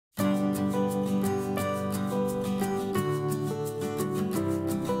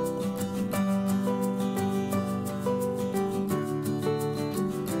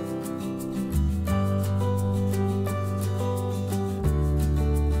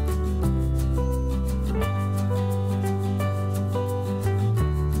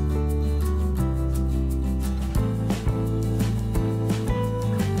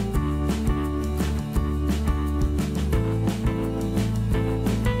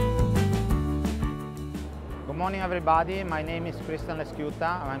morning everybody, my name is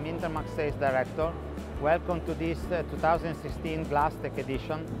I'm Intermac Sales Director. Welcome to this 2016 Glasstec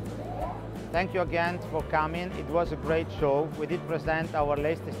edition. Thank you again for coming, it was a great show. We did present our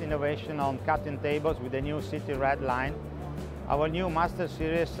latest innovation on cutting tables with the new City Red line. Our new Master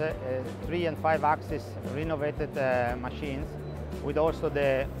Series 3 and 5 axis renovated machines with also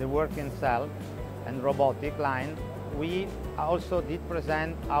the working cell and robotic line. We also did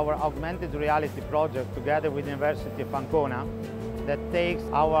present our augmented reality project together with the University of Ancona that takes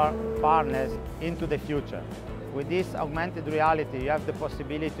our partners into the future. With this augmented reality, you have the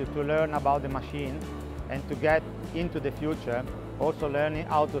possibility to learn about the machine and to get into the future, also learning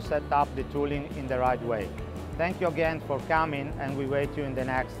how to set up the tooling in the right way. Thank you again for coming, and we wait you in the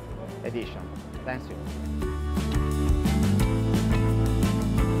next edition. Thank you.